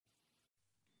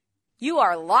You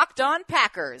are Locked On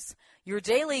Packers, your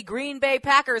daily Green Bay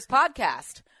Packers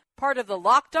podcast, part of the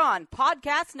Locked On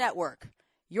Podcast Network,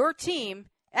 your team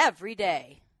every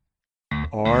day.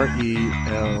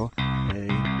 RELAX.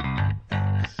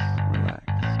 Relax.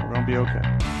 We're going to be okay.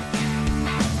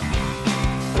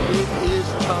 It is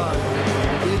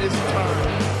time. It is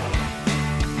time.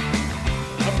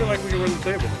 I feel like we can run the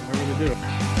table. I really do.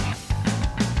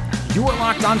 You are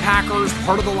Locked On Packers,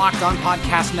 part of the Locked On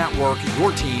Podcast Network,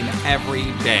 your team every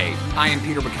day. I am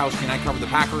Peter Bukowski, and I cover the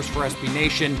Packers for SB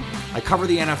Nation. I cover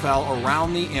the NFL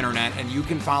around the internet, and you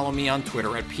can follow me on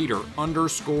Twitter at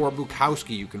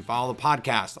Peter_Bukowski. You can follow the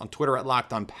podcast on Twitter at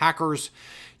Locked On Packers.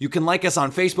 You can like us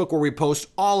on Facebook, where we post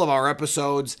all of our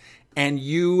episodes, and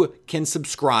you can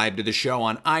subscribe to the show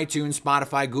on iTunes,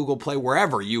 Spotify, Google Play,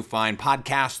 wherever you find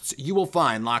podcasts. You will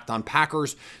find Locked On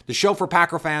Packers, the show for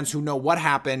Packer fans who know what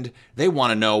happened, they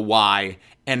want to know why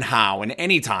and how. And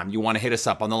anytime you want to hit us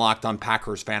up on the Locked On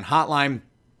Packers fan hotline,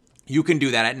 you can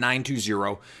do that at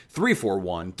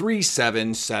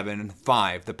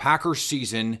 920-341-3775. The Packers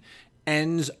season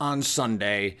ends on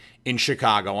Sunday in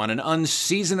Chicago on an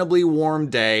unseasonably warm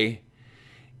day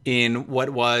in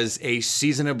what was a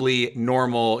seasonably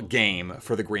normal game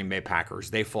for the Green Bay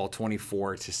Packers. They fall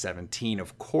 24-17.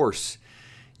 Of course,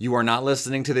 you are not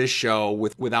listening to this show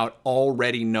without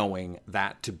already knowing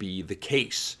that to be the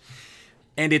case.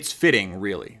 And it's fitting,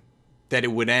 really, that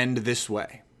it would end this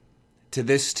way, to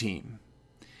this team,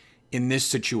 in this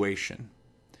situation.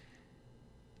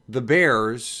 The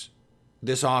Bears,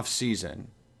 this offseason,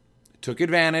 took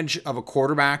advantage of a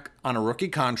quarterback on a rookie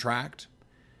contract.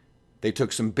 They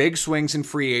took some big swings in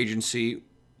free agency.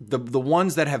 The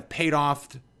ones that have paid off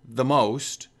the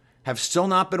most have still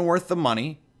not been worth the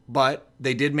money, but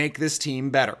they did make this team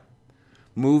better.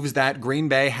 Moves that Green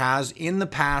Bay has in the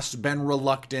past been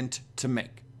reluctant to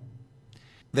make.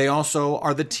 They also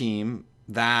are the team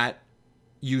that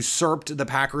usurped the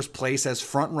Packers' place as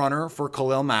front runner for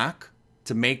Khalil Mack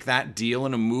to make that deal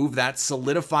in a move that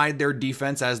solidified their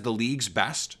defense as the league's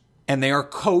best. And they are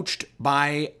coached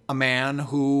by a man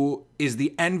who is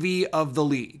the envy of the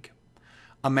league.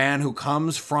 A man who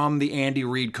comes from the Andy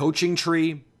Reid coaching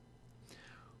tree,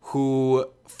 who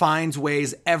finds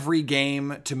ways every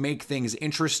game to make things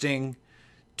interesting,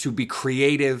 to be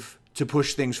creative, to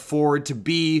push things forward, to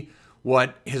be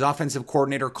what his offensive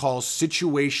coordinator calls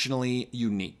situationally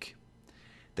unique.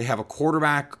 They have a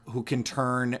quarterback who can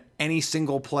turn any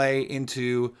single play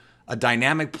into a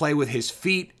dynamic play with his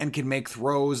feet and can make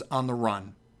throws on the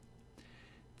run.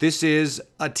 This is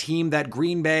a team that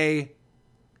Green Bay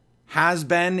has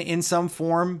been in some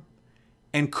form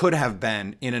and could have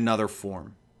been in another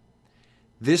form.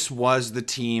 This was the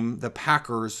team the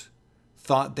Packers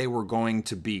thought they were going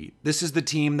to be. This is the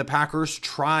team the Packers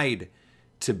tried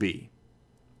to be.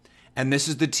 And this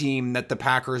is the team that the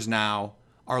Packers now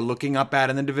are looking up at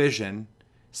in the division,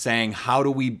 saying, how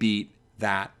do we beat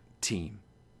that team?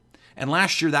 And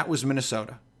last year, that was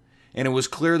Minnesota. And it was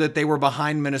clear that they were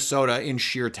behind Minnesota in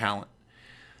sheer talent.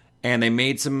 And they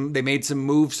made some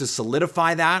moves to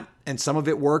solidify that, and some of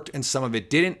it worked and some of it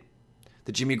didn't.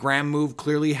 The Jimmy Graham move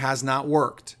clearly has not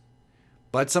worked.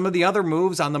 But some of the other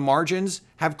moves on the margins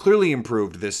have clearly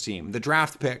improved this team. The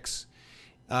draft picks,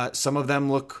 some of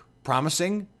them look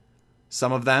promising.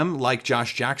 Some of them, like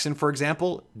Josh Jackson, for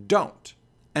example, don't.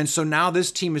 And so now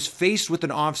this team is faced with an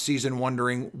offseason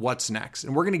wondering what's next.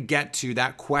 And we're going to get to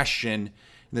that question in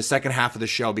the second half of the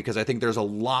show because I think there's a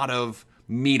lot of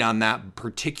meat on that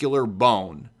particular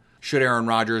bone. Should Aaron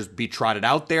Rodgers be trotted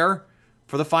out there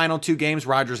for the final two games?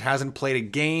 Rodgers hasn't played a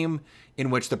game in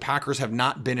which the Packers have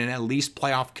not been in at least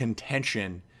playoff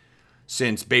contention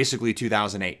since basically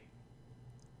 2008.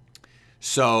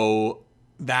 So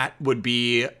that would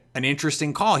be an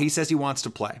interesting call. He says he wants to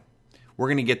play. We're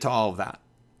going to get to all of that.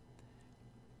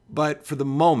 But for the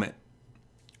moment,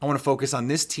 I want to focus on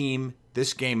this team,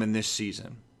 this game, and this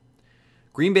season.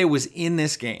 Green Bay was in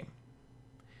this game.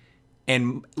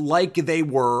 And like they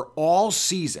were all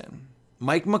season,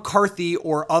 Mike McCarthy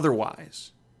or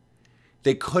otherwise,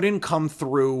 they couldn't come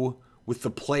through with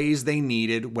the plays they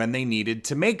needed when they needed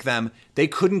to make them. They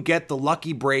couldn't get the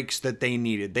lucky breaks that they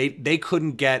needed. They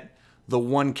couldn't get the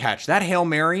one catch. That Hail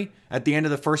Mary at the end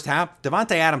of the first half,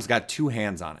 Davante Adams got two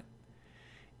hands on it.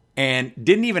 And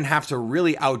didn't even have to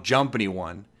really out-jump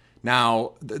anyone.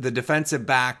 Now, the defensive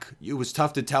back, it was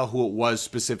tough to tell who it was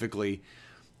specifically,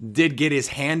 did get his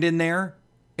hand in there.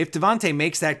 If Davante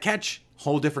makes that catch,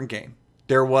 whole different game.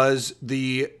 There was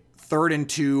the 3rd and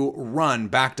 2 run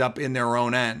backed up in their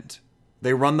own end.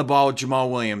 They run the ball with Jamal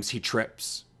Williams. He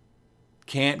trips.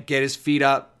 Can't get his feet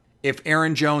up. If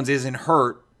Aaron Jones isn't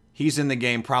hurt, he's in the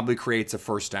game, probably creates a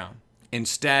first down.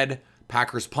 Instead,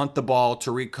 Packers punt the ball.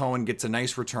 Tariq Cohen gets a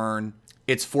nice return.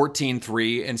 It's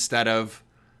 14-3 instead of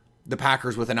the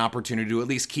Packers with an opportunity to at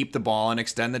least keep the ball and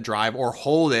extend the drive or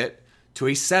hold it to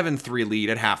a 7-3 lead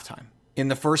at halftime. In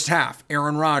the first half,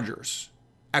 Aaron Rodgers,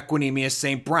 Equanimeous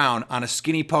St. Brown on a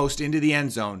skinny post into the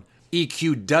end zone.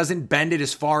 EQ doesn't bend it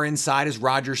as far inside as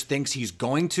Rodgers thinks he's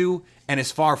going to, and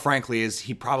as far, frankly, as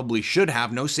he probably should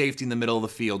have. No safety in the middle of the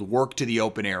field, work to the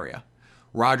open area.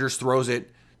 Rodgers throws it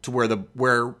to where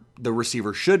the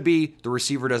receiver should be. The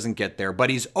receiver doesn't get there, but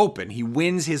he's open. He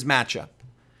wins his matchup.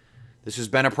 This has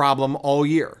been a problem all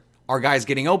year. Are guys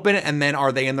getting open, and then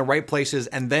are they in the right places,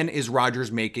 and then is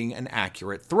Rodgers making an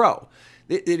accurate throw?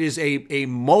 It is a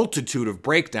multitude of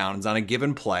breakdowns on a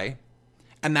given play,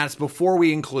 and that's before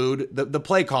we include the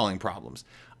play calling problems.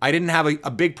 I didn't have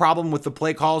a big problem with the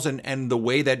play calls and the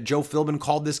way that Joe Philbin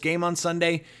called this game on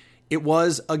Sunday. It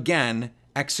was, again,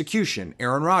 execution.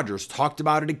 Aaron Rodgers talked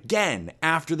about it again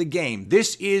after the game.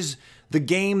 This is the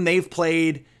game they've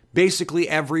played basically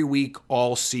every week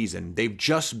all season. They've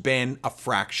just been a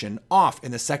fraction off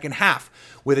in the second half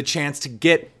with a chance to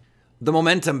get the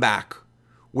momentum back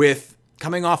with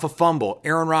coming off a fumble.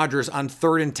 Aaron Rodgers on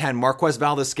 3rd and 10. Marquez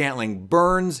Valdes-Scantling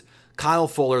burns Kyle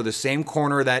Fuller, the same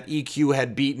corner that EQ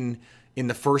had beaten in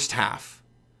the first half.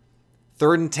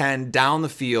 3rd and 10, down the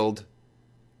field,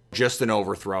 just an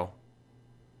overthrow.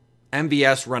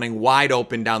 MVS running wide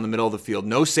open down the middle of the field.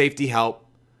 No safety help.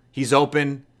 He's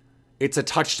open. It's a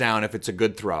touchdown if it's a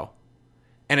good throw.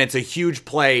 And it's a huge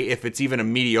play if it's even a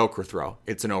mediocre throw.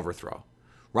 It's an overthrow.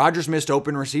 Rodgers missed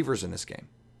open receivers in this game.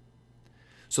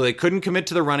 So they couldn't commit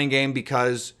to the running game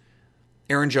because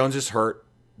Aaron Jones is hurt.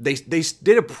 They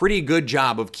did a pretty good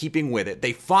job of keeping with it.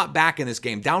 They fought back in this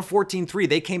game. Down 14-3,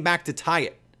 they came back to tie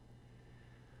it.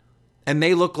 And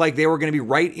they looked like they were going to be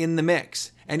right in the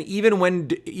mix. And even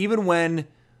when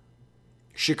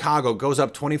Chicago goes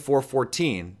up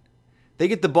 24-14, they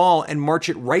get the ball and march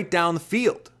it right down the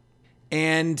field.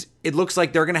 And it looks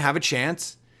like they're going to have a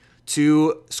chance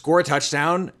to score a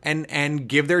touchdown and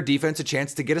give their defense a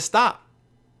chance to get a stop.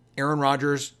 Aaron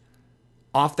Rodgers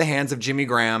off the hands of Jimmy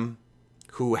Graham,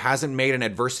 who hasn't made an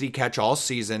adversity catch all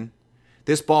season.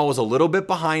 This ball was a little bit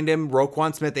behind him.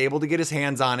 Roquan Smith able to get his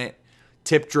hands on it.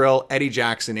 Tip drill, Eddie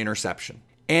Jackson, interception.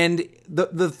 And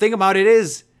the thing about it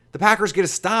is the Packers get a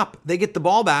stop. They get the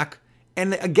ball back.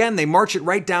 And again, they march it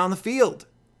right down the field.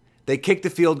 They kick the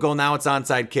field goal. Now it's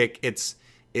onside kick. It's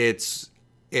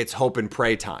hope and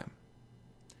pray time.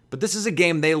 But this is a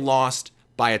game they lost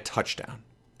by a touchdown.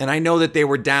 And I know that they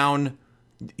were down,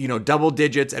 double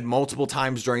digits at multiple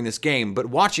times during this game. But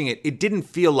watching it, it didn't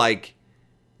feel like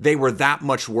they were that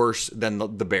much worse than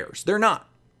the Bears. They're not.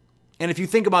 And if you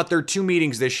think about their two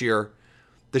meetings this year,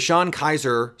 DeShone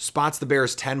Kizer spots the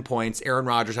Bears 10 points. Aaron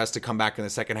Rodgers has to come back in the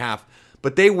second half.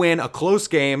 But they win a close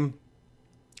game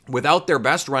without their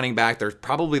best running back. They're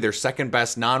probably their second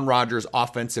best non-Rodgers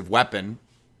offensive weapon.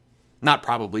 Not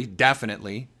probably,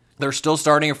 definitely. They're still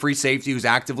starting a free safety who's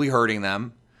actively hurting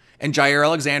them. And Jair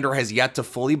Alexander has yet to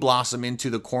fully blossom into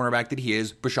the cornerback that he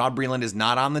is. Bashaud Breeland is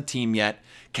not on the team yet.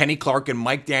 Kenny Clark and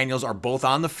Mike Daniels are both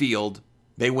on the field.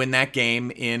 They win that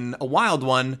game in a wild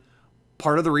one.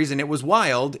 Part of the reason it was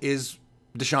wild is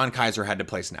DeShone Kizer had to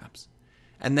play snaps.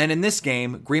 And then in this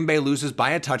game, Green Bay loses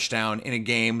by a touchdown in a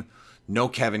game. No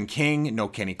Kevin King, no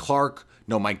Kenny Clark,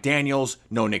 no Mike Daniels,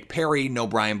 no Nick Perry, no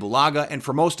Brian Bulaga, and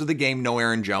for most of the game, no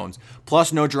Aaron Jones,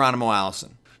 plus no Geronimo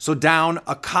Allison. So down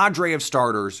a cadre of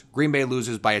starters, Green Bay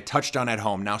loses by a touchdown at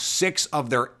home. Now 6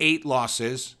 of their 8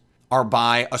 losses are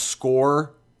by a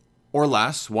score or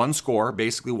less, one score,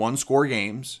 basically one score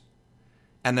games.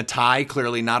 And the tie,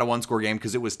 clearly not a one-score game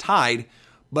because it was tied,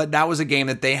 but that was a game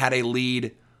that they had a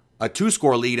lead, a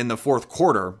 2-score lead in the fourth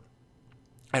quarter,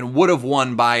 and would have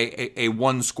won by a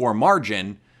 1-score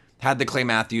margin had the Clay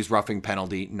Matthews roughing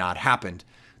penalty not happened.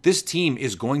 This team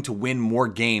is going to win more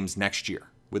games next year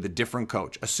with a different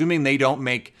coach, assuming they don't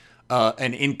make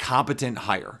an incompetent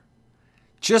hire.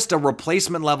 Just a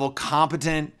replacement-level,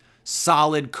 competent,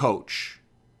 solid coach.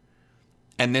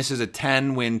 And this is a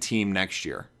 10-win team next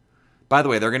year. By the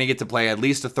way, they're going to get to play at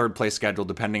least a third-place schedule,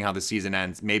 depending how the season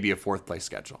ends, maybe a fourth-place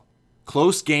schedule.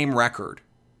 Close game record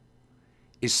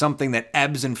is something that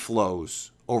ebbs and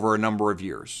flows over a number of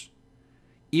years.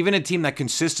 Even a team that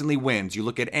consistently wins, you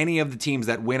look at any of the teams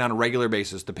that win on a regular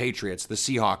basis, the Patriots, the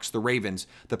Seahawks, the Ravens,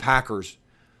 the Packers,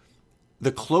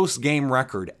 the close game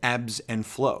record ebbs and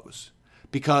flows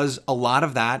because a lot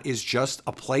of that is just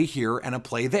a play here and a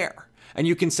play there. And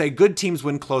you can say good teams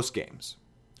win close games.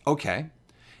 Okay.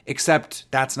 Except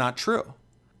that's not true.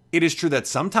 It is true that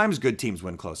sometimes good teams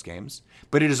win close games,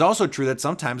 but it is also true that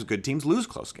sometimes good teams lose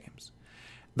close games.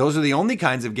 Those are the only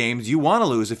kinds of games you want to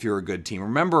lose if you're a good team.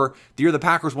 Remember, the year the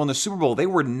Packers won the Super Bowl, they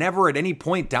were never at any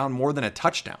point down more than a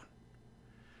touchdown.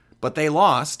 But they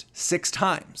lost 6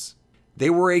 times. They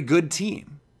were a good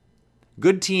team.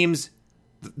 Good teams,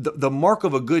 the mark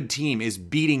of a good team is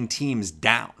beating teams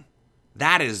down.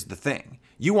 That is the thing.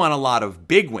 You want a lot of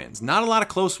big wins, not a lot of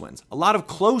close wins. A lot of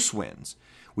close wins.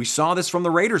 We saw this from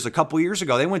the Raiders a couple years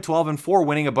ago. They went 12-4,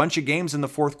 winning a bunch of games in the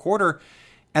fourth quarter.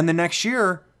 And the next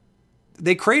year,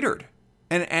 they cratered.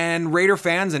 And Raider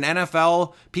fans and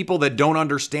NFL people that don't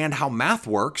understand how math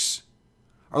works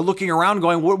are looking around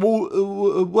going,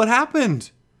 what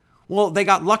happened? Well, they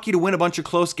got lucky to win a bunch of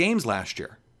close games last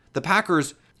year. The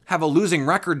Packers have a losing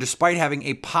record despite having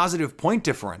a positive point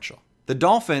differential. The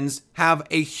Dolphins have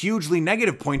a hugely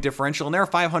negative point differential, and they're a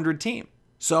 500 team.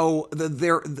 So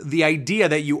the idea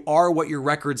that you are what your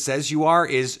record says you are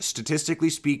is, statistically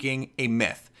speaking, a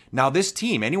myth. Now, this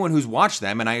team, anyone who's watched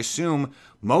them, and I assume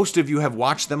most of you have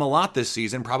watched them a lot this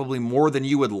season, probably more than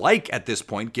you would like at this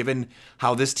point, given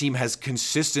how this team has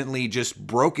consistently just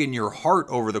broken your heart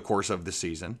over the course of the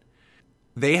season.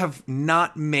 They have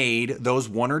not made those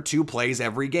 1 or 2 plays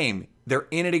every game. They're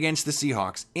in it against the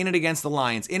Seahawks, in it against the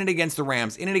Lions, in it against the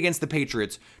Rams, in it against the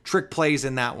Patriots, trick plays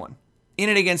in that one, in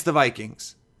it against the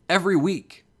Vikings. Every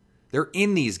week, they're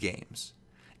in these games.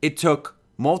 It took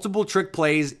multiple trick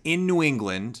plays in New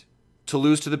England to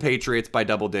lose to the Patriots by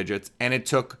double digits, and it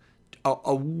took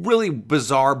a really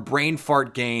bizarre brain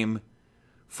fart game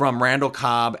from Randall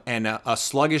Cobb and a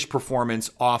sluggish performance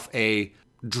off a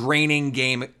draining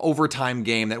game, overtime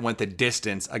game that went the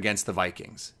distance against the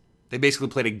Vikings. They basically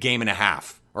played a game and a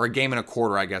half, or a game and a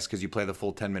quarter, I guess, because you play the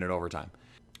full 10-minute overtime.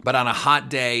 But on a hot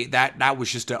day, that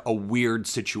was just a weird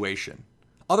situation.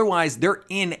 Otherwise, they're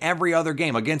in every other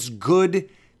game against good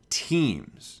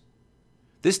teams.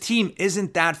 This team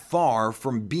isn't that far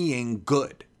from being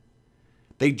good.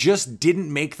 They just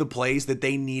didn't make the plays that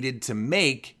they needed to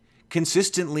make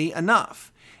consistently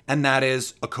enough. And that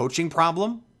is a coaching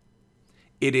problem.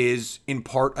 It is, in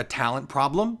part, a talent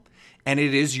problem. And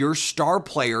it is your star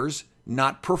players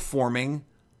not performing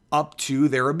up to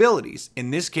their abilities.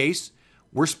 In this case,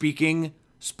 we're speaking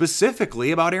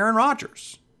specifically about Aaron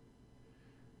Rodgers.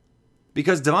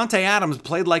 Because Davante Adams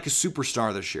played like a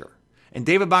superstar this year. And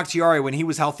David Bakhtiari, when he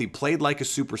was healthy, played like a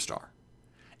superstar.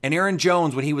 And Aaron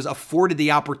Jones, when he was afforded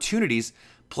the opportunities,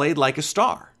 played like a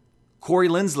star. Corey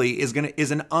Linsley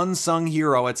is an unsung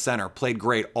hero at center, played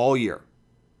great all year.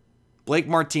 Blake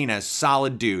Martinez,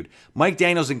 solid dude. Mike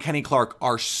Daniels and Kenny Clark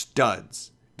are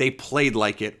studs. They played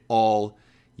like it all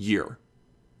year.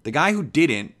 The guy who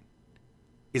didn't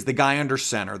is the guy under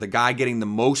center, the guy getting the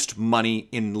most money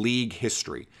in league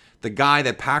history. The guy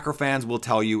that Packer fans will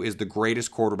tell you is the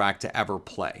greatest quarterback to ever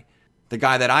play. The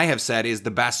guy that I have said is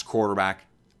the best quarterback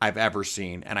I've ever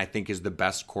seen, and I think is the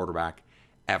best quarterback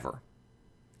ever.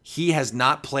 He has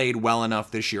not played well enough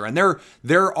this year, and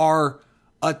there are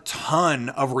a ton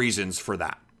of reasons for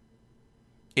that.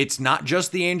 It's not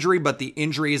just the injury, but the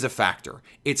injury is a factor.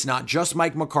 It's not just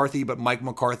Mike McCarthy, but Mike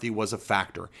McCarthy was a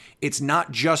factor. It's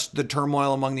not just the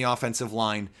turmoil among the offensive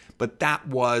line, but that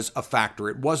was a factor.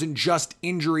 It wasn't just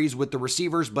injuries with the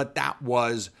receivers, but that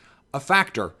was a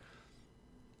factor.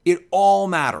 It all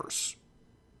matters.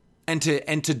 And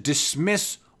to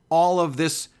dismiss all of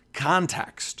this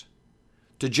context,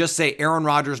 to just say Aaron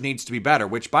Rodgers needs to be better,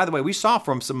 which, by the way, we saw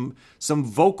from some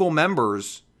vocal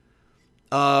members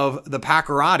of the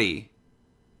Packerati.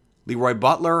 Leroy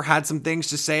Butler had some things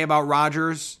to say about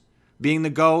Rodgers being the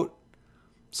GOAT.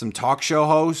 Some talk show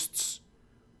hosts.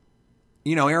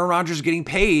 You know, Aaron Rodgers getting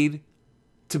paid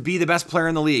to be the best player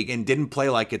in the league and didn't play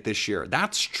like it this year.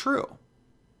 That's true.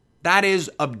 That is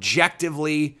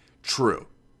objectively true.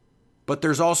 But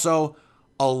there's also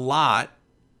a lot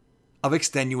of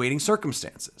extenuating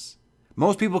circumstances.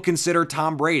 Most people consider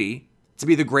Tom Brady to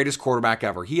be the greatest quarterback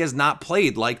ever. He has not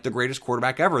played like the greatest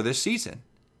quarterback ever this season.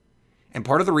 And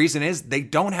part of the reason is they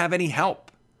don't have any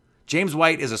help. James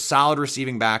White is a solid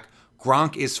receiving back.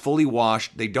 Gronk is fully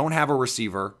washed. They don't have a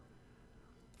receiver.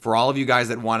 For all of you guys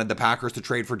that wanted the Packers to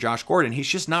trade for Josh Gordon, he's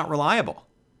just not reliable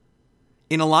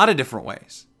in a lot of different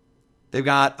ways. They've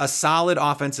got a solid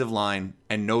offensive line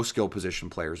and no skill position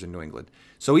players in New England.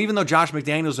 So even though Josh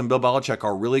McDaniels and Bill Belichick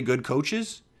are really good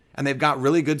coaches and they've got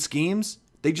really good schemes,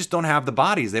 they just don't have the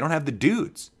bodies. They don't have the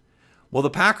dudes. Well, the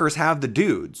Packers have the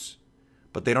dudes,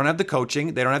 but they don't have the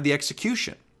coaching. They don't have the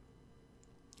execution.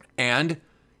 And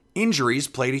injuries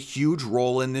played a huge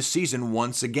role in this season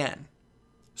once again.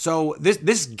 So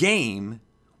this game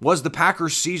was the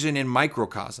Packers' season in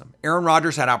microcosm. Aaron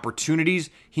Rodgers had opportunities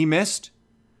he missed.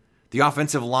 The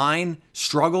offensive line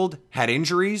struggled, had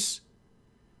injuries.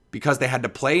 because they had to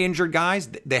play injured guys.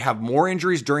 They have more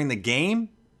injuries during the game,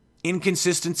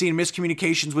 inconsistency and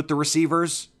miscommunications with the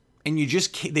receivers, and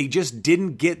they just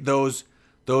didn't get those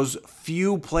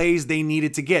few plays they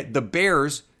needed to get. The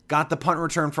Bears got the punt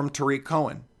return from Tariq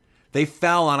Cohen. They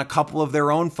fell on a couple of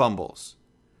their own fumbles.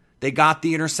 They got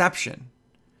the interception.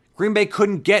 Green Bay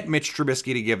couldn't get Mitch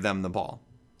Trubisky to give them the ball.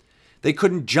 They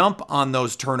couldn't jump on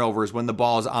those turnovers when the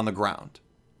ball is on the ground.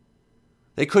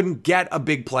 They couldn't get a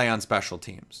big play on special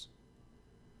teams.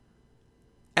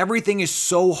 Everything is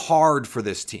so hard for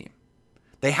this team.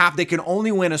 They can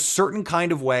only win a certain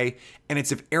kind of way, and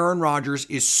it's if Aaron Rodgers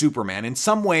is Superman. In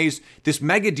some ways, this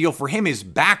mega deal for him is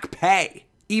back pay.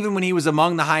 Even when he was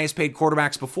among the highest paid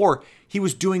quarterbacks before, he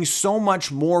was doing so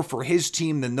much more for his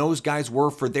team than those guys were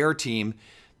for their team.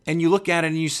 And you look at it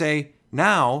and you say,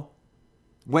 now,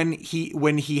 when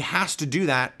he has to do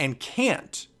that and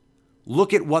can't,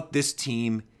 look at what this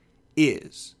team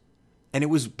is. And it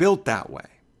was built that way.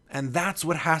 And that's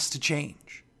what has to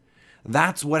change.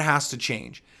 That's what has to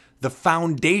change. The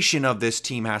foundation of this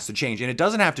team has to change. And it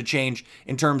doesn't have to change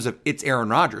in terms of it's Aaron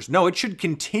Rodgers. No, it should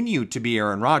continue to be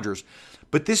Aaron Rodgers.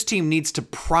 But this team needs to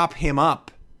prop him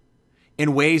up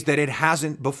in ways that it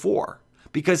hasn't before.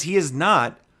 Because he is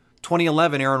not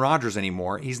 2011 Aaron Rodgers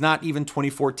anymore. He's not even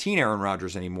 2014 Aaron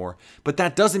Rodgers anymore. But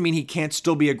that doesn't mean he can't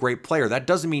still be a great player. That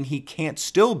doesn't mean he can't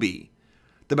still be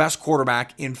the best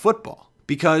quarterback in football.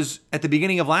 Because at the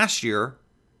beginning of last year,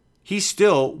 he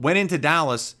still went into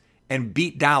Dallas and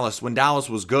beat Dallas when Dallas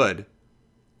was good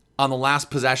on the last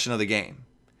possession of the game.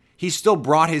 He still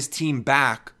brought his team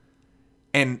back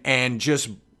and just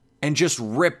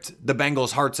ripped the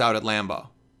Bengals' hearts out at Lambeau.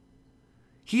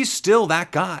 He's still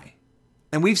that guy.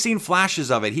 And we've seen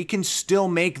flashes of it. He can still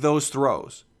make those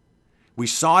throws. We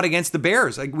saw it against the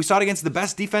Bears. We saw it against the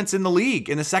best defense in the league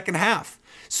in the second half.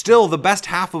 Still the best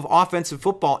half of offensive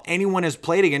football anyone has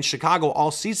played against Chicago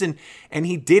all season, and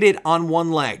he did it on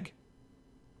one leg.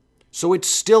 So it's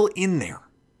still in there.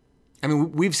 I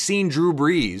mean, we've seen Drew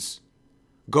Brees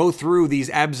go through these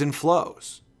ebbs and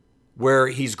flows where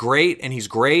he's great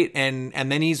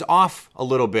and then he's off a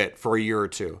little bit for a year or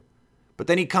two. But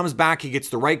then he comes back, he gets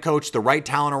the right coach, the right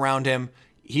talent around him.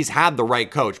 He's had the right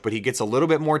coach, but he gets a little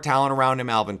bit more talent around him.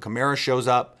 Alvin Kamara shows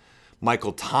up.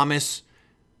 Michael Thomas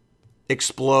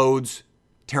explodes.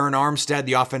 Terron Armstead,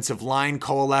 the offensive line,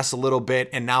 coalesce a little bit,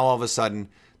 and now all of a sudden,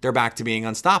 they're back to being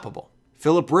unstoppable.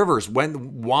 Phillip Rivers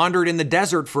wandered in the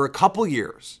desert for a couple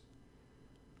years.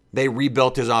 They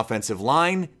rebuilt his offensive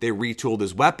line. They retooled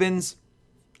his weapons.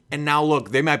 And now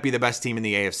look, they might be the best team in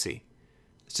the AFC.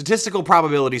 Statistical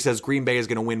probability says Green Bay is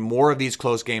going to win more of these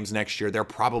close games next year. They're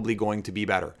probably going to be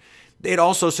better. It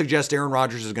also suggests Aaron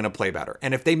Rodgers is going to play better.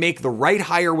 And if they make the right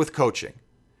hire with coaching,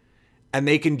 and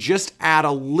they can just add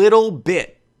a little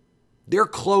bit, they're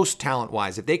close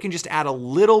talent-wise. If they can just add a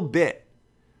little bit,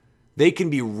 they can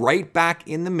be right back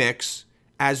in the mix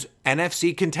as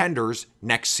NFC contenders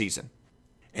next season.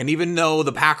 And even though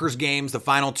the Packers games, the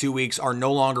final 2 weeks, are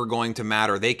no longer going to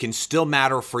matter, they can still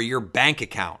matter for your bank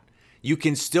account. You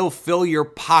can still fill your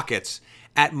pockets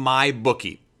at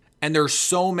MyBookie. And there's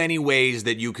so many ways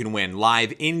that you can win.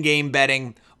 Live in-game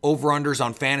betting, over-unders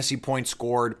on fantasy points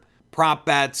scored, prop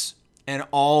bets, and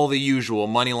all the usual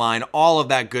money line, all of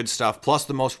that good stuff, plus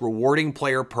the most rewarding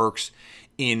player perks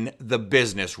in the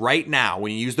business. Right now,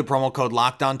 when you use the promo code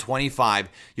LOCKEDON25,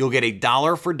 you'll get a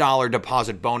 $1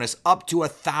 deposit bonus up to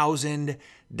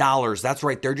 $1,000. That's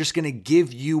right. They're just going to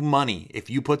give you money. If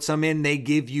you put some in, they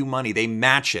give you money. They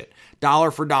match it.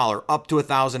 $1 up to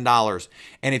 $1,000.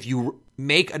 And if you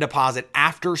make a deposit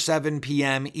after 7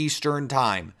 p.m. Eastern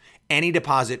time, any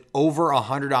deposit over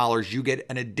 $100, you get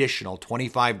an additional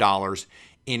 $25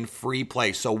 in free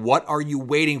play. So what are you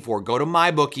waiting for? Go to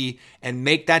MyBookie and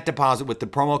make that deposit with the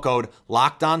promo code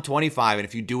LOCKEDON25. And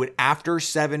if you do it after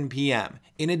 7 p.m.,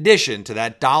 in addition to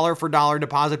that $1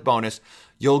 deposit bonus,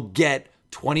 you'll get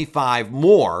 25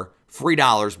 more free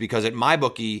dollars, because at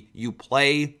MyBookie, you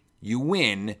play, you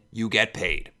win, you get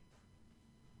paid.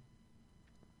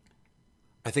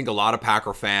 I think a lot of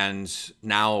Packer fans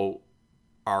now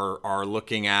are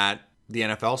looking at the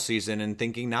NFL season and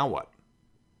thinking, now what?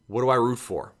 What do I root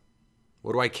for?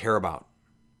 What do I care about?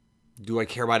 Do I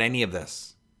care about any of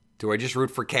this? Do I just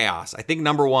root for chaos? I think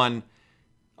number one,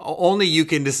 only you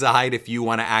can decide if you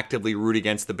want to actively root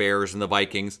against the Bears and the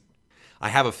Vikings. I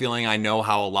have a feeling I know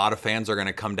how a lot of fans are going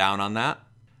to come down on that.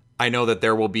 I know that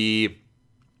there will be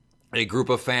a group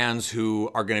of fans who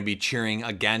are going to be cheering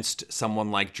against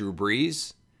someone like Drew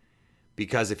Brees,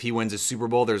 because if he wins a Super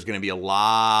Bowl, there's going to be a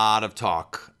lot of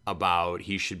talk about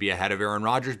he should be ahead of Aaron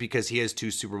Rodgers because he has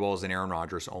 2 Super Bowls and Aaron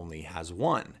Rodgers only has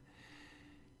 1.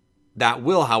 That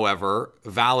will, however,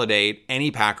 validate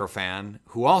any Packer fan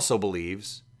who also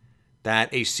believes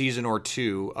that a season or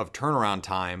two of turnaround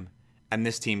time and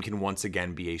this team can once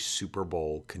again be a Super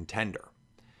Bowl contender.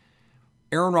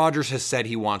 Aaron Rodgers has said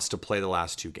he wants to play the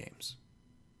last 2 games.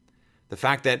 The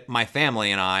fact that my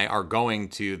family and I are going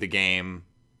to the game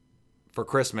for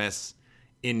Christmas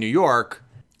in New York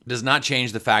does not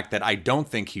change the fact that I don't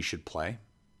think he should play.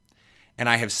 And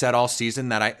I have said all season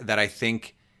that I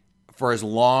think for as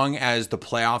long as the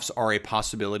playoffs are a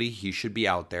possibility, he should be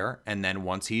out there. And then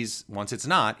once it's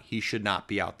not, he should not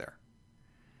be out there.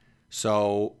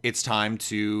 So it's time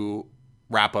to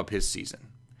wrap up his season.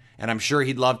 And I'm sure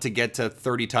he'd love to get to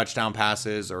 30 touchdown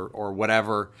passes or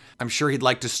whatever. I'm sure he'd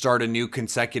like to start a new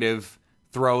consecutive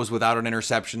throws without an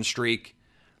interception streak.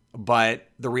 But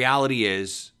the reality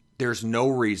is there's no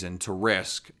reason to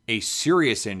risk a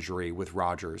serious injury with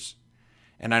Rodgers.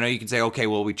 And I know you can say, okay,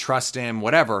 well, we trust him,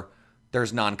 whatever.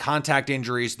 There's non-contact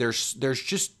injuries. There's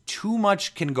just too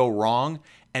much can go wrong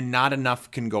and not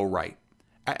enough can go right.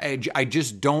 I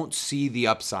just don't see the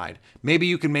upside. Maybe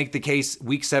you can make the case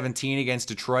week 17 against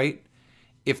Detroit.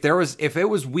 If it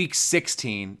was week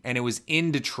 16 and it was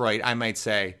in Detroit, I might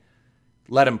say,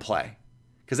 let him play.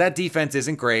 Because that defense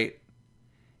isn't great.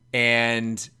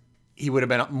 And he would have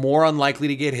been more unlikely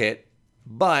to get hit.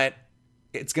 But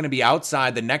it's going to be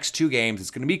outside the next 2 games.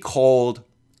 It's going to be cold.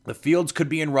 The fields could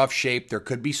be in rough shape. There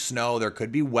could be snow. There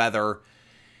could be weather.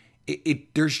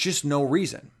 There's just no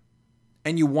reason.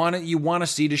 And you want to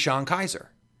see Deshaun Kaiser.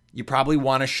 You probably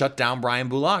want to shut down Brian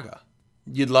Bulaga.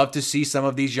 You'd love to see some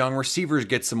of these young receivers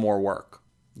get some more work.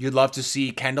 You'd love to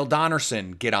see Kendall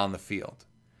Donnerson get on the field.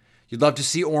 You'd love to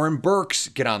see Oren Burks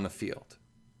get on the field.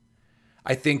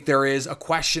 I think there is a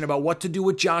question about what to do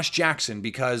with Josh Jackson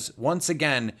because, once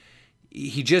again,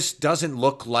 he just doesn't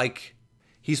look like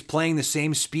he's playing the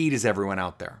same speed as everyone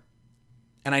out there.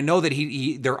 And I know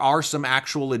that there are some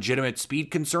actual legitimate speed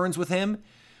concerns with him,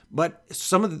 but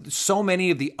so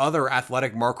many of the other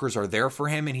athletic markers are there for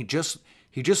him, and he just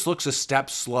looks a step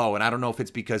slow. And I don't know if it's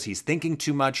because he's thinking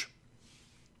too much.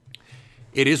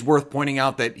 It is worth pointing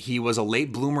out that he was a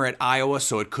late bloomer at Iowa,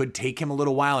 so it could take him a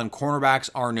little while, and cornerbacks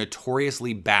are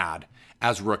notoriously bad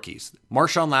as rookies.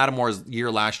 Marshawn Lattimore's year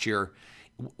last year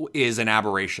is an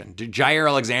aberration. Jair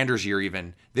Alexander's year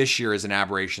even this year is an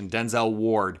aberration. Denzel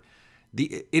Ward.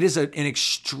 It is an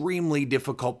extremely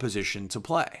difficult position to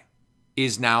play.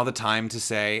 Is now the time to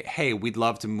say, hey, we'd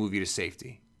love to move you to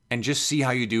safety and just see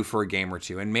how you do for a game or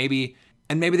two. And maybe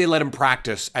they let him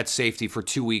practice at safety for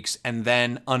 2 weeks and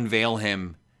then unveil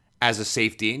him as a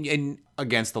safety in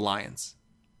against the Lions.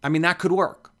 I mean, that could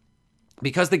work.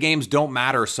 Because the games don't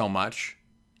matter so much,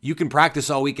 you can practice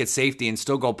all week at safety and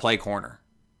still go play corner.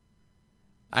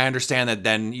 I understand that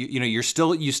then you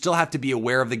still have to be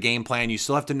aware of the game plan. You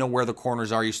still have to know where the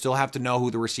corners are. You still have to know who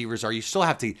the receivers are. You still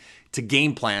have to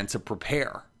game plan, to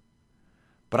prepare.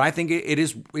 But I think it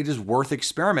is worth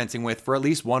experimenting with for at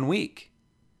least 1 week.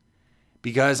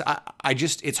 Because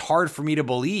it's hard for me to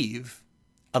believe,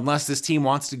 unless this team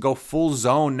wants to go full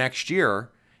zone next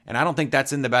year, and I don't think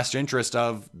that's in the best interest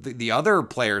of the other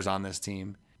players on this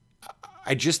team.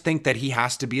 I just think that he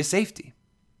has to be a safety.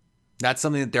 That's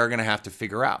something that they're going to have to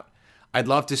figure out. I'd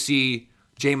love to see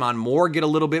J'Mon Moore get a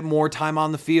little bit more time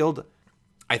on the field.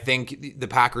 I think the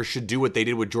Packers should do what they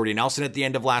did with Jordy Nelson at the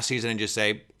end of last season and just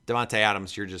say, Davante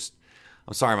Adams,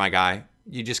 I'm sorry, my guy.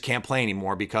 You just can't play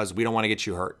anymore because we don't want to get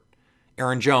you hurt.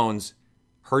 Aaron Jones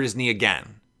hurt his knee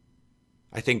again.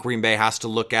 I think Green Bay has to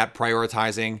look at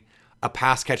prioritizing a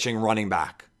pass-catching running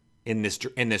back in this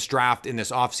draft, in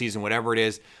this offseason, whatever it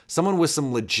is. Someone with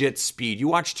some legit speed. You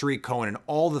watch Tariq Cohen and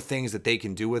all the things that they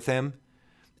can do with him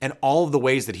and all of the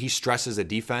ways that he stresses a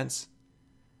defense.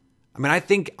 I mean, I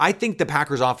think the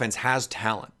Packers offense has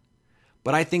talent,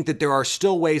 but I think that there are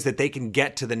still ways that they can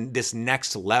get to this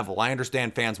next level. I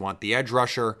understand fans want the edge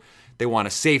rusher. They want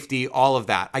a safety, all of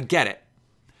that. I get it.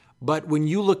 But when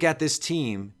you look at this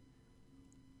team,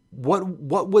 what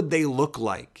would they look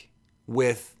like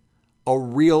with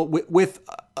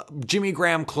Jimmy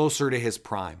Graham closer to his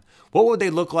prime? What would they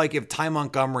look like if Ty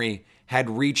Montgomery had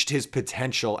reached his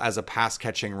potential as a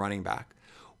pass-catching running back?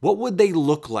 What would they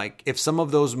look like if some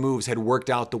of those moves had worked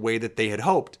out the way that they had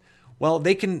hoped? Well,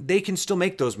 they can still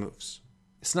make those moves.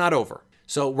 It's not over.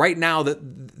 So right now,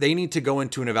 they need to go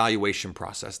into an evaluation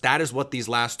process. That is what these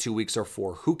last 2 weeks are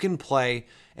for. Who can play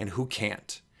and who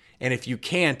can't? And if you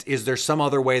can't, is there some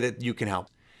other way that you can help?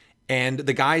 And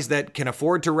the guys that can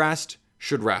afford to rest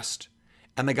should rest.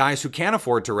 And the guys who can't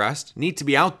afford to rest need to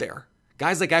be out there.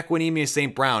 Guys like Equanimeous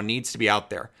St. Brown needs to be out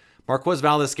there. Marquez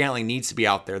Valdes-Scantling needs to be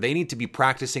out there. They need to be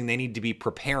practicing. They need to be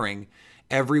preparing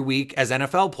every week as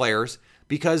NFL players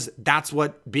because that's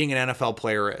what being an NFL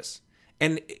player is.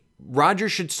 And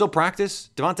Rodgers should still practice.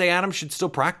 Davante Adams should still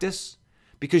practice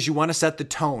because you want to set the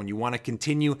tone. You want to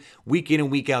continue week in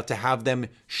and week out to have them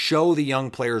show the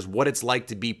young players what it's like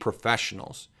to be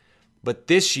professionals. But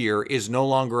this year is no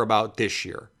longer about this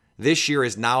year. This year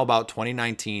is now about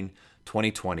 2019,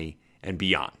 2020, and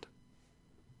beyond.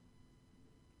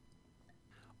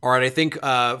 All right, I think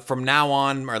from now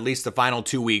on, or at least the final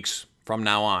 2 weeks from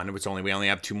now on, we only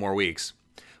have 2 more weeks,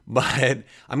 but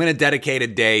I'm going to dedicate a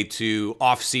day to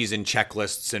off-season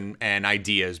checklists and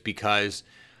ideas because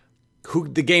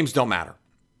the games don't matter.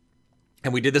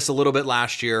 And we did this a little bit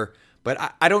last year,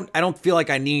 but I don't feel like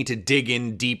I need to dig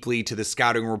in deeply to the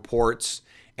scouting reports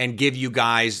and give you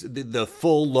guys the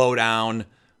full lowdown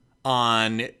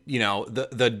on,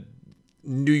 the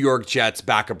New York Jets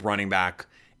backup running back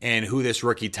and who this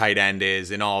rookie tight end is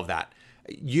and all of that.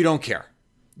 You don't care.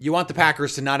 You want the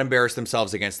Packers to not embarrass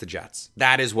themselves against the Jets.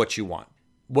 That is what you want.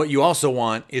 What you also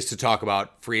want is to talk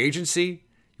about free agency.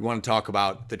 You want to talk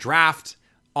about the draft,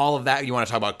 all of that. You want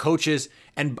to talk about coaches.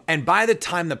 And by the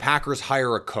time the Packers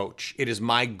hire a coach, it is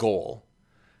my goal,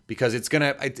 because it's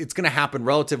gonna happen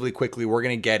relatively quickly. We're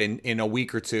gonna get in a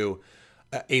week or two.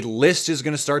 A list is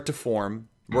gonna start to form.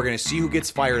 We're gonna see who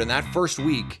gets fired in that first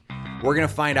week. We're gonna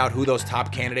find out who those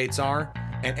top candidates are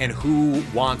and who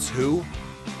wants who's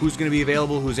gonna be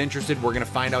available, who's interested. We're gonna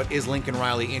find out, is Lincoln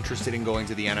Riley interested in going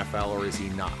to the NFL or is he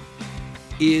not?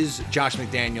 Is Josh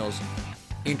McDaniels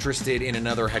interested in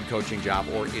another head coaching job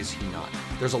or is he not?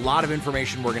 There's a lot of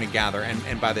information we're going to gather,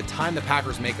 and by the time the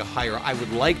Packers make a hire, I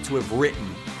would like to have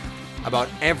written about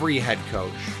every head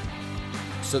coach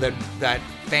so that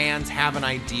fans have an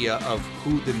idea of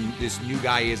who this new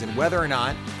guy is and whether or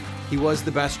not he was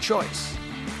the best choice.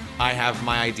 I have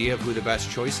my idea of who the best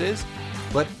choice is,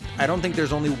 but I don't think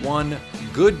there's only one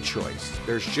good choice.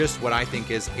 There's just what I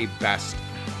think is a best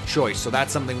choice. So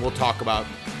that's something we'll talk about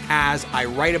as I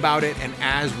write about it and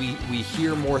as we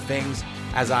hear more things.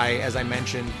 As I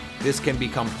mentioned, this can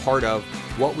become part of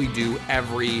what we do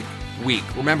every week.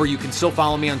 Remember, you can still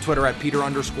follow me on Twitter at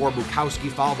Peter_Bukowski.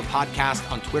 Follow the podcast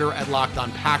on Twitter at Locked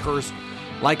On Packers.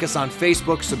 Like us on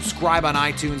Facebook, subscribe on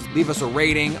iTunes, leave us a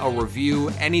rating, a review,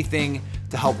 anything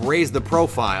to help raise the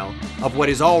profile of what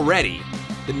is already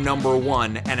the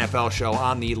 #1 NFL show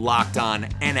on the Locked On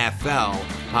NFL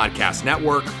Podcast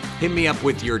Network. Hit me up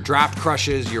with your draft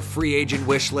crushes, your free agent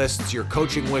wish lists, your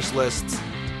coaching wish lists.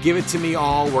 Give it to me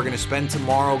all. We're going to spend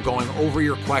tomorrow going over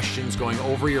your questions, going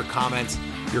over your comments,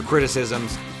 your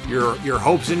criticisms, your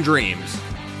hopes and dreams.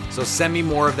 So send me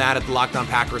more of that at the Locked On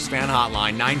Packers fan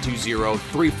hotline,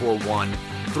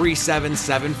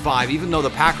 920-341-3775. Even though the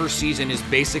Packers season is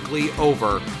basically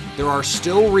over, there are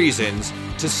still reasons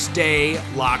to stay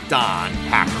locked on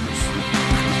Packers.